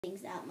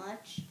things that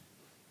much.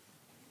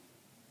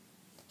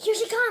 Here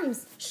she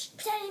comes! Shh,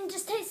 pretend I didn't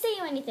just say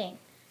you anything.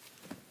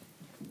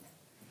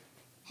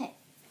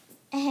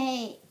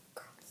 Hey,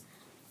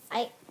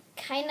 I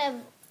kind of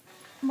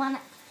want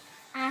to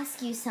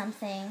ask you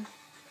something.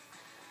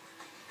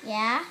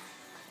 Yeah?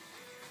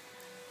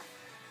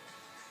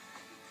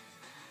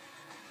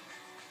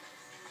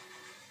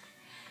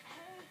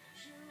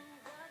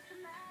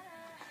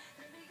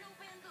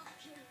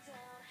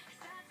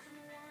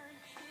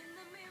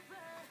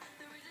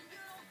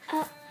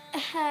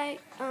 Hi,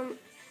 I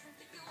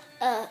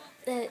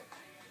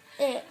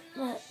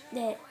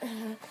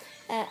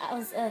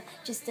was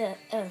just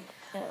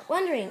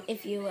wondering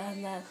if you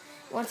want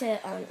to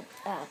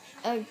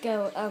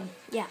go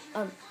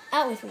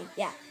out with me.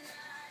 Yeah,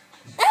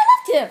 I'd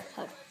love to.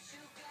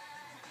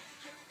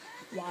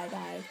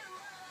 Wide-eyed.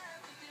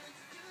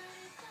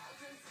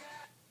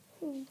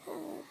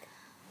 Hug.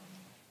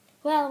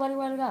 Well, where do you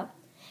want to go?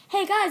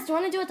 Hey guys, do you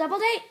want to do a double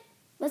date?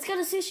 Let's go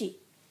to sushi.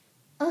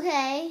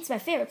 Okay. It's my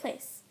favorite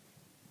place.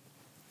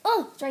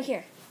 Oh, it's right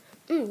here.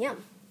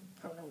 Yum.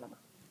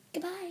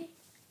 Goodbye.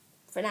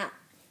 For now.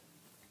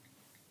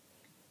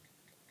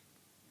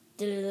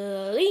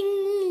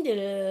 Diddling,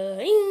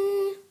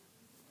 diddling.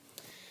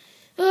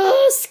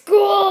 Oh,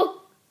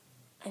 school!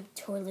 I'm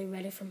totally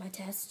ready for my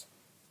test.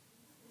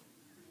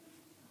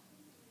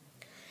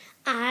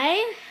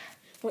 I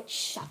went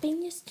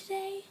shopping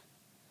yesterday.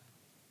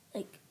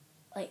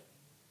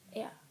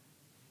 Yeah.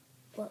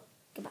 Well,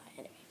 goodbye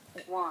anyway.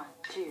 1,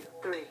 2,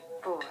 3,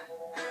 4.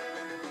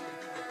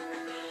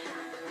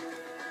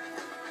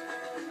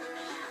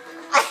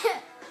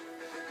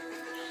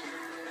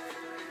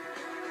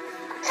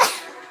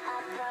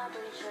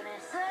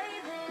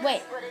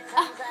 Wait,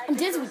 I'm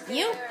dancing with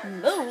you?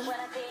 Move. When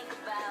I think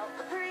about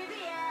the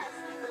previous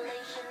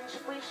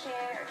relationship we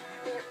shared,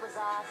 it was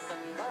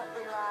awesome, but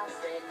we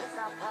lost it. It's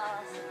not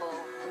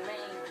possible for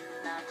me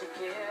not to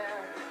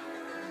care.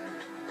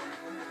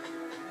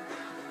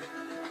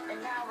 And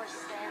now we're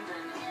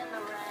standing in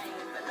the rain,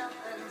 but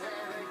nothing's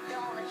ever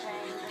gonna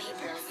change. It's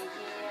just a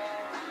year.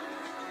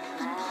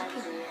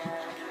 Last year.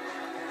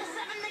 There's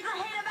 7 things I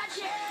hate about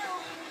you.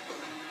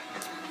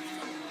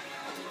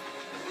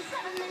 There's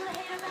 7 things I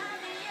hate about you.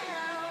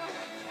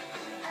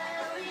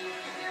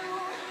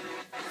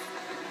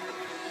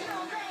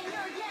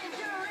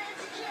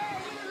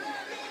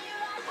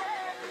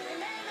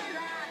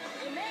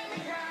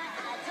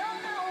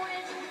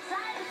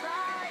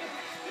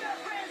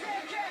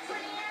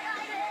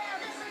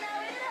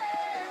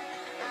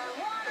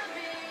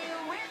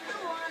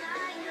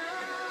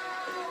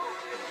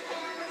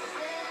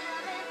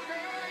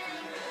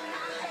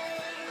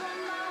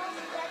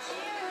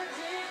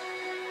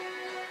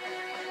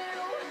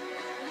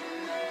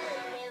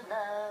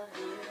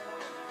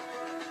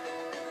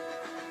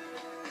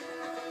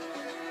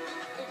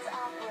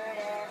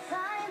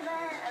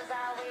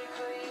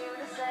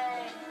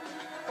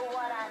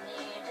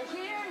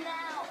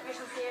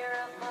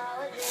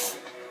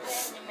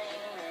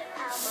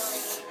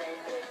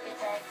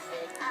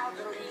 I'll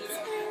delete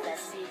it,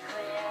 let's be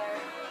clear.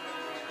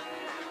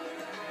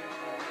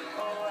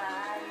 Oh,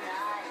 I'm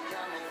not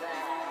coming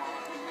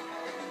back.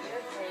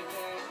 You're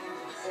taking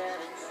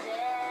 7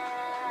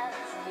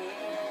 steps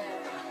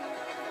here.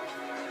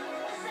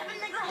 7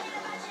 things I hate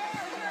about you.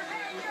 You're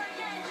vain, you're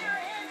against,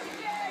 you're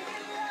insecure. You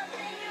love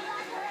me, you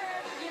like her.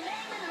 You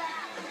make me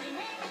laugh, you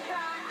make me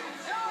cry. I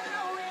don't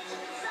know which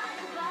side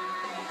to buy.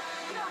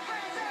 Your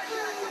friends are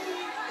just when you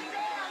act like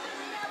they are.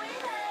 Just know we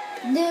hurt.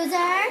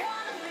 Loser.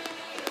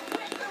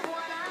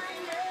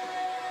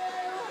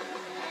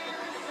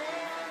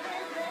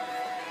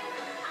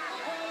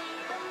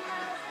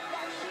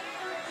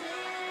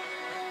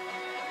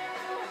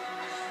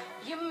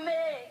 You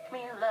make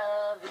me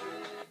love you.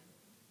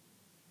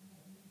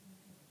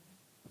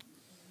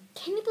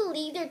 Can you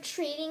believe they're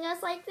treating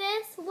us like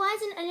this? Why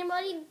isn't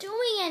anybody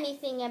doing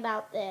anything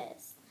about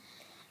this?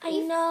 I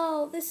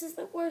know, this is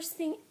the worst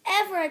thing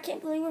ever. I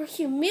can't believe we're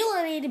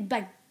humiliated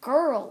by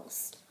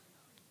girls.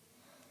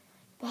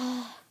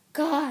 Oh,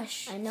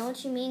 gosh. I know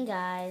what you mean,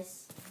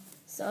 guys.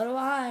 So do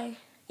I.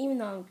 Even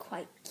though I'm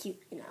quite cute,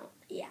 you know.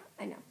 Yeah,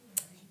 I know.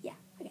 Yeah,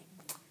 okay.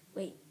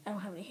 Wait, I don't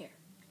have any hair.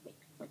 Wait,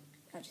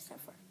 I just have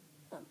fur.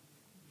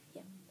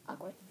 Yeah,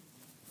 awkward.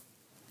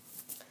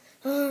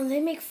 Oh, they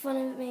make fun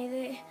of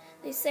me.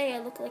 They say I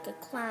look like a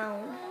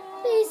clown.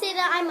 They say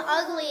that I'm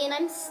ugly and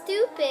I'm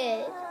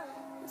stupid.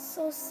 It's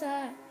so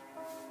sad.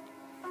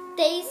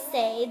 They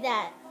say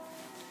that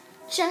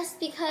just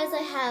because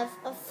I have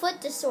a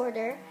foot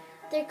disorder,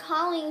 they're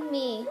calling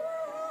me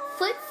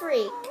foot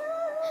freak.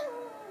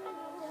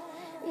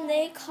 And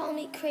they call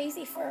me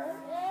crazy fur.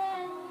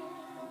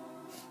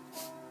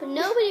 But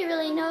nobody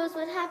really knows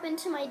what happened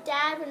to my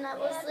dad when I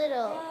was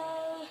little.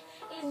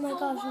 Oh my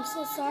gosh, I'm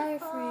so sorry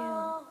for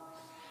you.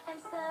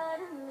 And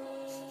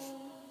suddenly,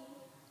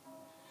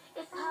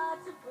 it's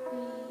hard to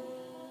breathe.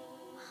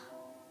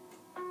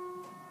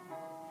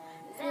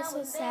 I feel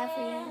so sad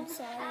for you. I'm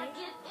sorry. I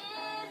get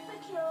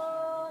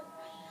insecure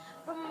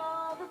from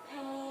all the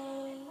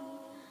pain.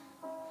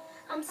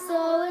 I'm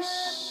so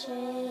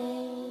ashamed.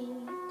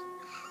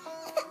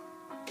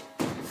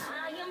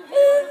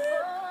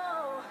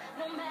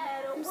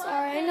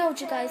 what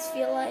you guys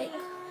feel like.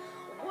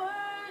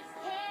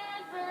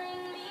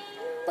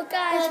 But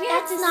guys, But we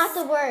have that's to not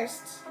the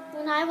worst.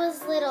 When I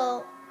was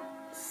little,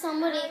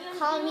 somebody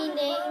called me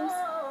names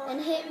and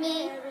hit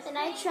me, and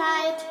I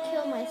tried to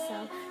kill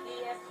myself.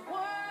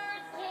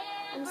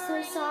 I'm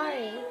so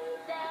sorry.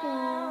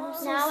 Oh, I'm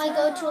so Now I sad.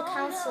 go to a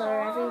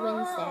counselor every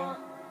Wednesday.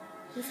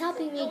 He's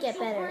helping me get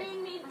better.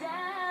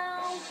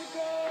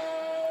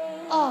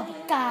 Oh,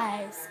 but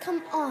guys,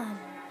 come on.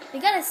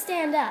 We gotta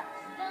stand up.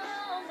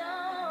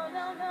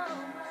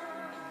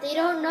 They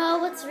don't know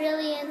what's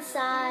really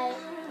inside.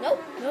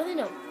 Nope, no they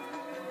don't.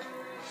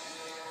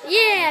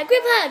 Yeah,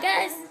 group hug,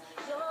 guys.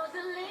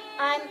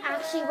 I'm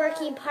actually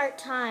working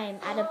part-time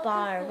at a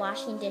bar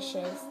washing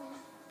dishes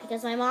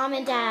because my mom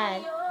and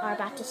dad are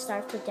about to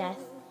starve to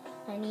death.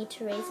 I need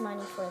to raise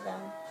money for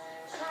them.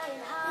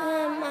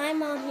 My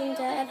mom and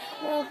dad,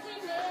 well,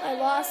 I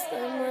lost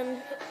them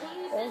when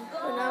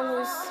I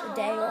was a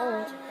day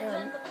old,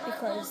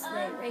 because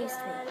they raised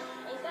me.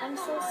 I'm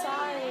so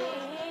sorry.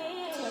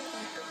 It's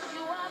okay.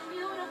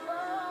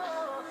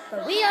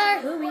 But we are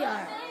who we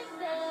are.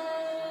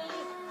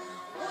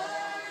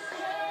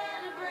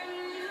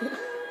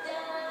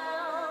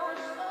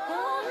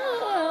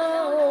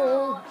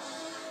 Oh.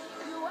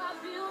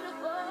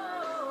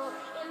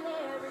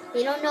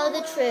 They don't know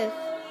the truth.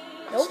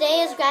 Nope.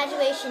 Today is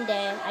graduation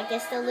day. I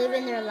guess they'll live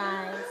in their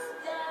lives.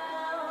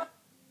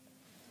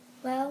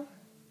 Well,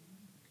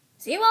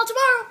 see you all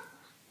tomorrow.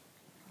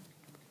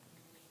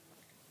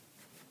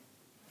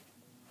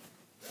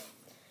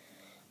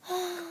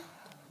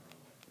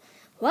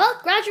 Well,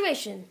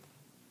 graduation.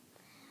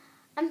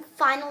 I'm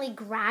finally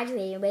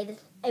graduating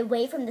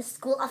away from the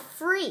school of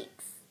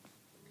freaks.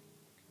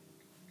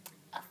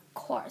 Of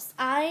course,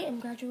 I am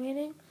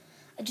graduating.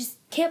 I just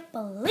can't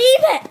believe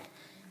it.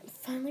 I'm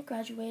finally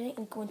graduating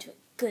and going to a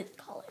good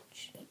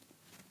college.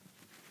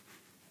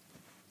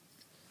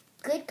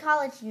 Good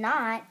college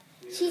not.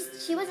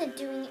 She wasn't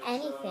doing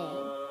anything.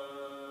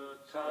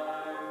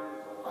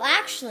 Well,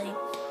 actually,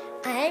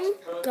 I'm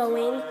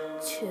going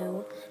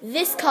to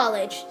this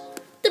college,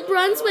 the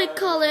Brunswick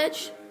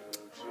College.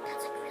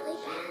 That's like really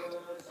bad.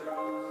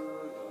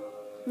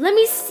 Let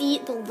me see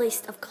the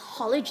list of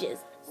colleges,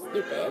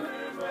 stupid.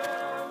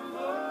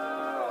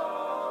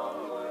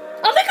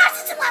 Oh my gosh,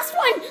 it's the last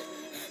one!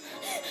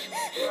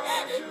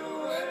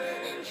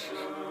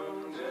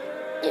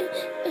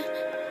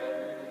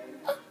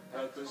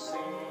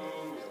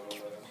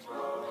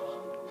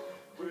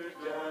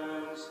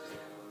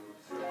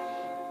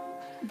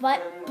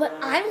 But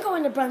I'm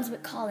going to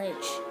Brunswick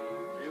College.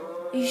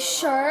 You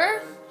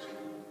sure?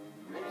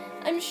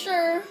 I'm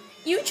sure.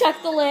 You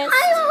check the list.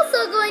 I'm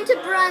also going to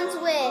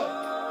Brunswick.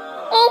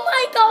 Oh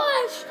my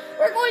gosh!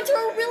 We're going to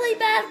a really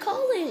bad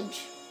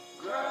college.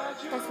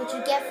 That's what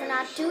you get for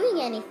not doing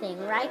anything,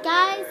 right,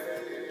 guys?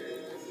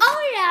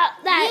 Oh yeah,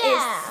 that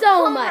is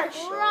so much.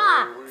 Homework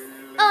rocks.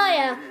 Oh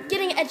yeah,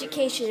 getting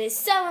education is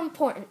so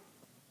important.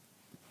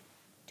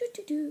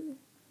 Do.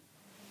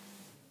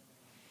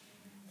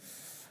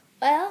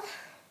 Well,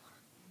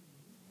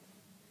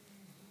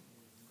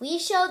 We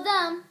showed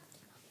them.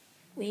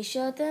 we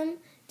showed them.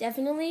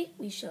 Definitely,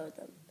 we showed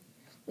them.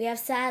 We have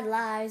sad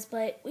lives,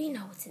 but we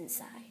know what's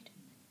inside.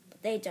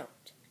 But they don't.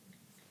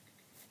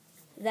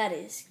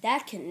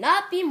 That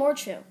cannot be more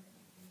true.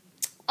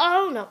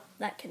 Oh no,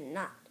 that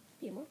cannot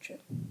be more true.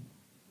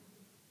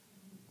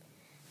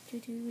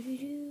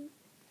 Do.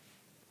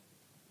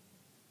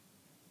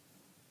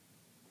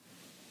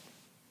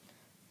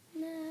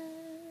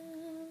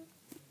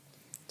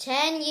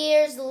 10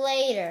 years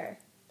later.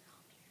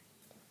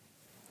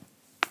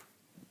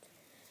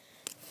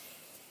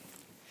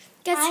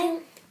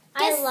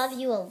 I love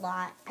you a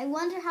lot. I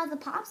wonder how the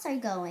pops are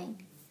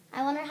going.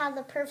 I wonder how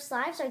the perfs'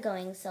 lives are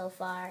going so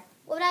far.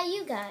 What about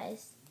you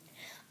guys?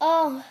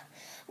 Oh,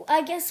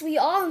 I guess we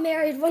all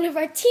married one of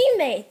our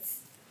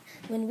teammates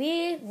when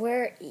we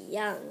were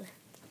young.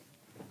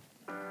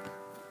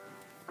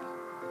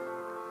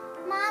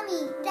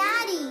 Mommy,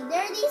 Daddy,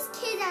 there are these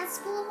kids at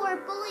school who are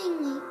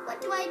bullying me.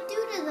 What do I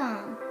do to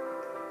them?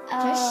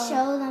 Just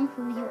show them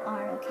who you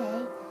are,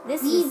 okay?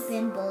 We've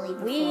been bullied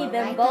before, We've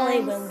been right,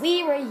 bullied guys? when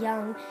we were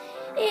young,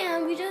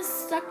 and we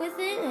just stuck with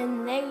it,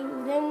 and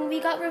then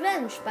we got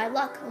revenge by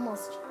luck,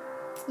 almost.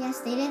 Yes,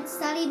 they didn't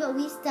study, but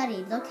we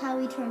studied. Look how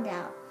we turned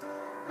out.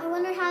 I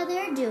wonder how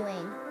they're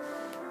doing.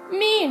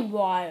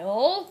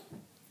 Meanwhile,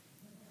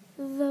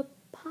 the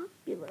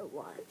popular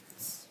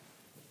ones.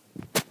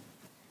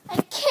 I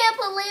can't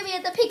believe we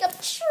had to pick up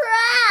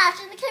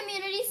trash in the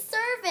community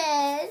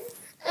service.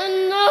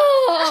 No,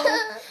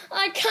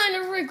 I kind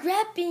of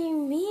regret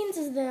being mean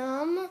to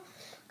them.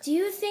 Do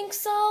you think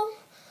so?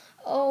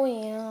 Oh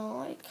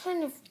yeah, I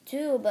kind of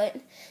do, but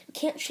we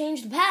can't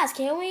change the past,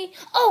 can we?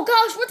 Oh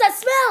gosh, what's that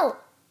smell?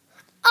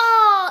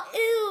 Oh,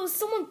 ew,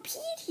 someone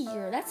peed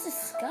here. That's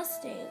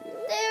disgusting.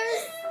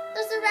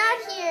 There's a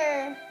rat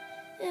here.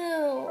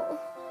 Ew.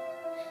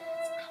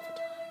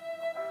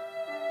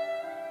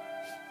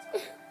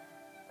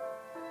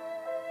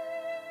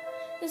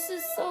 This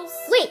is so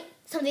Wait,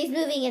 something's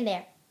moving in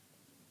there.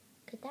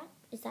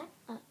 Is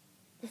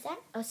that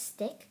a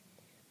stick?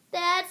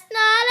 That's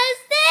not a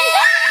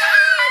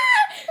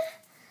snake!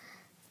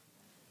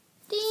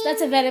 Ding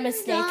That's a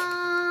venomous snake.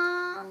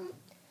 dong.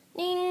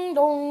 Ding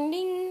dong,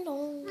 ding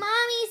dong.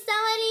 Mommy,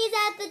 somebody's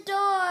at the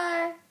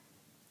door.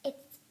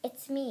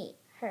 It's me,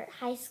 her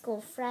high school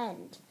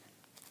friend.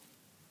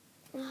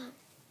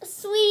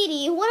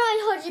 Sweetie, what have I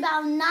told you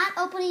about not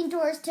opening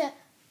doors to...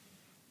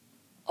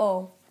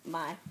 Oh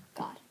my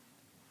God.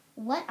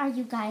 What are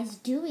you guys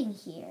doing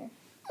here?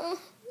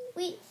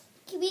 We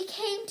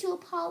came to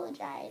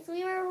apologize.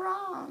 We were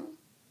wrong.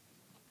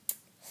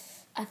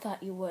 I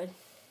thought you would.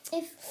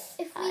 If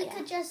we yeah.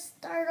 could just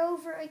start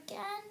over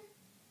again,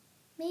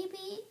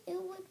 maybe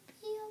it would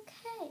be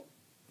okay,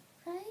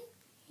 right?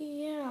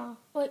 Yeah.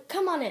 Wait,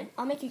 come on in.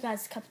 I'll make you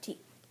guys a cup of tea.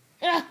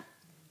 Ugh.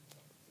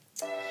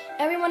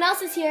 Everyone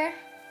else is here.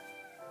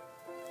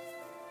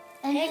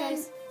 And Hey, then,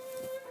 guys. ...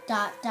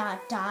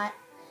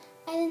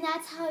 And then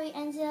that's how we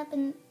ended up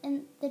in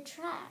the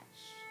trash.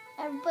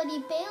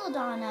 Everybody bailed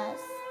on us.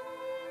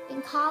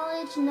 In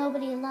college,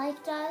 nobody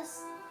liked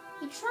us.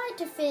 We tried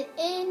to fit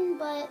in,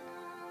 but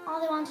all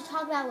they wanted to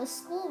talk about was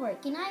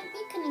schoolwork. And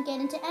we couldn't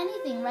get into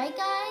anything, right,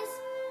 guys?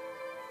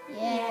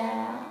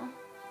 Yeah.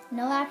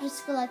 No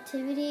after-school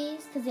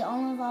activities, because they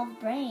only involve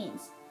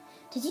brains.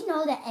 Did you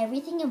know that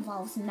everything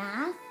involves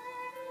math?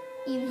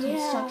 Even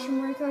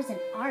construction workers and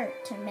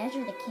art to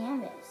measure the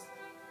canvas.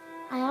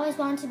 I always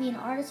wanted to be an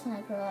artist when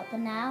I grew up, but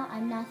now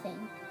I'm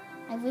nothing.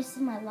 I've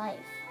wasted my life.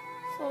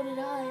 So did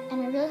I.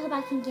 And I really hope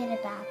I can get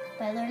it back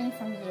by learning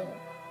from you.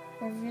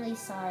 We're really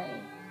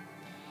sorry.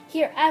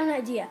 Here, I have an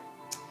idea.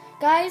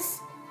 Guys,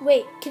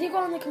 wait. Can you go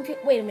on the computer?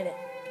 Wait a minute.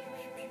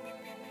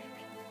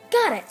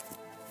 Got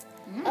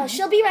it.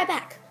 She'll be right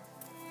back.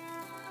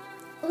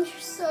 Oh, you're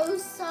so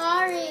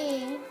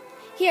sorry.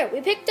 Here,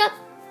 we picked up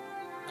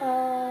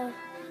a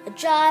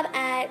job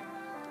at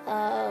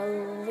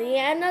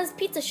Leanna's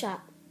Pizza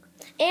Shop.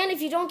 And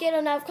if you don't get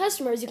enough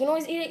customers, you can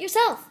always eat it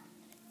yourself.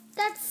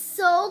 That's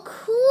so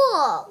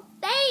cool.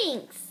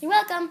 Thanks. You're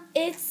welcome.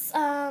 It's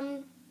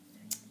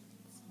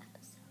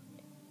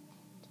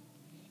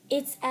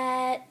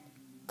at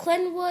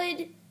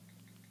Glenwood,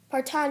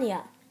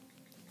 Partania.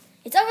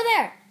 It's over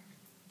there.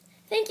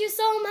 Thank you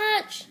so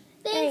much.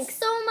 Thanks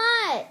so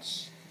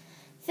much.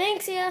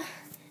 Thanks, yeah.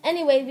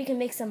 Anyway, we can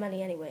make some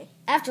money anyway.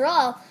 After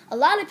all, a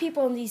lot of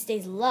people in these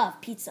days love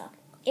pizza.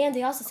 And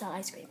they also sell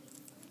ice cream.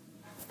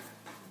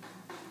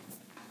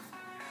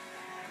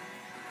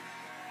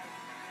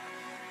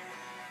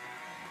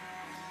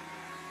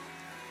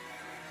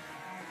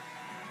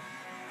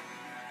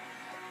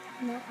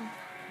 No.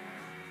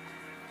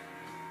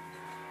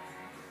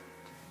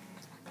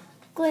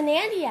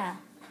 Glenandia.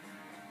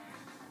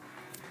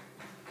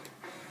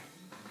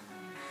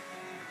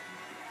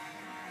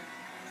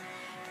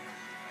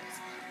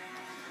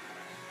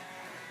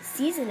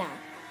 Seasona.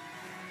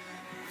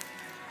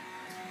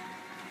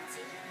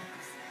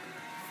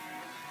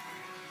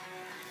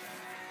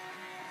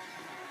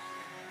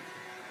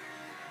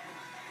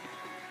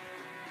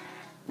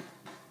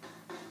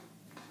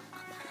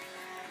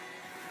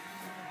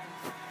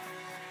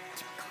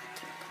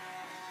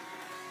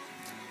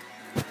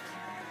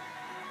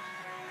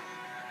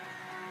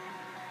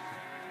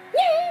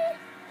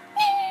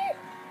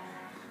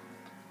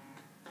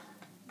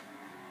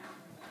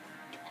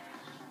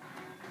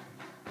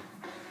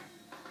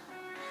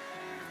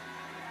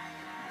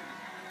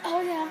 Oh,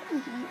 yeah.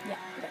 Mm-hmm. Yeah.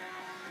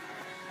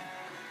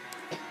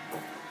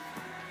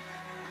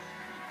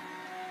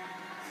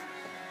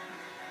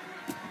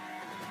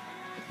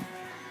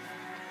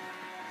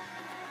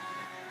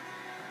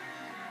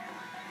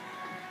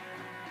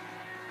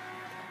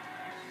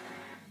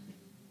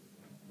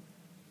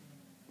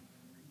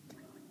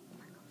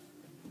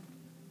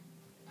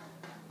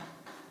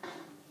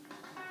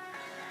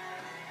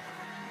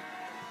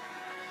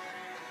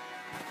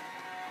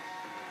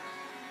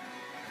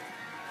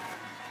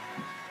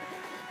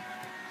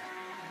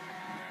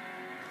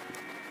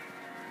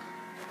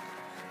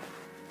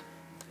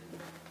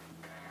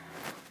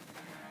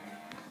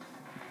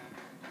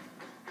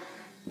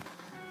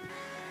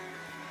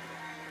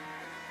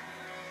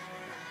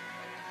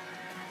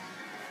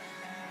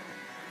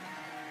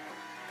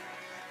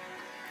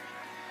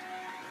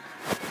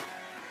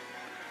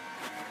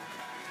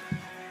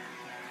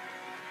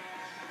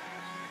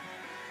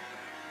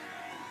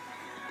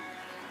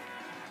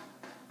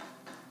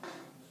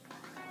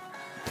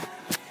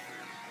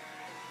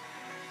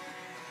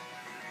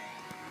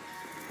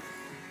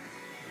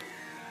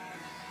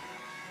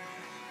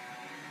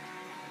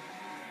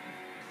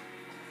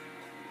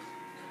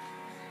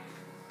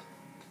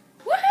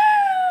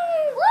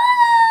 Woohoo!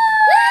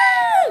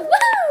 Woo!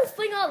 Woo!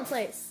 Fling all the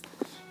place.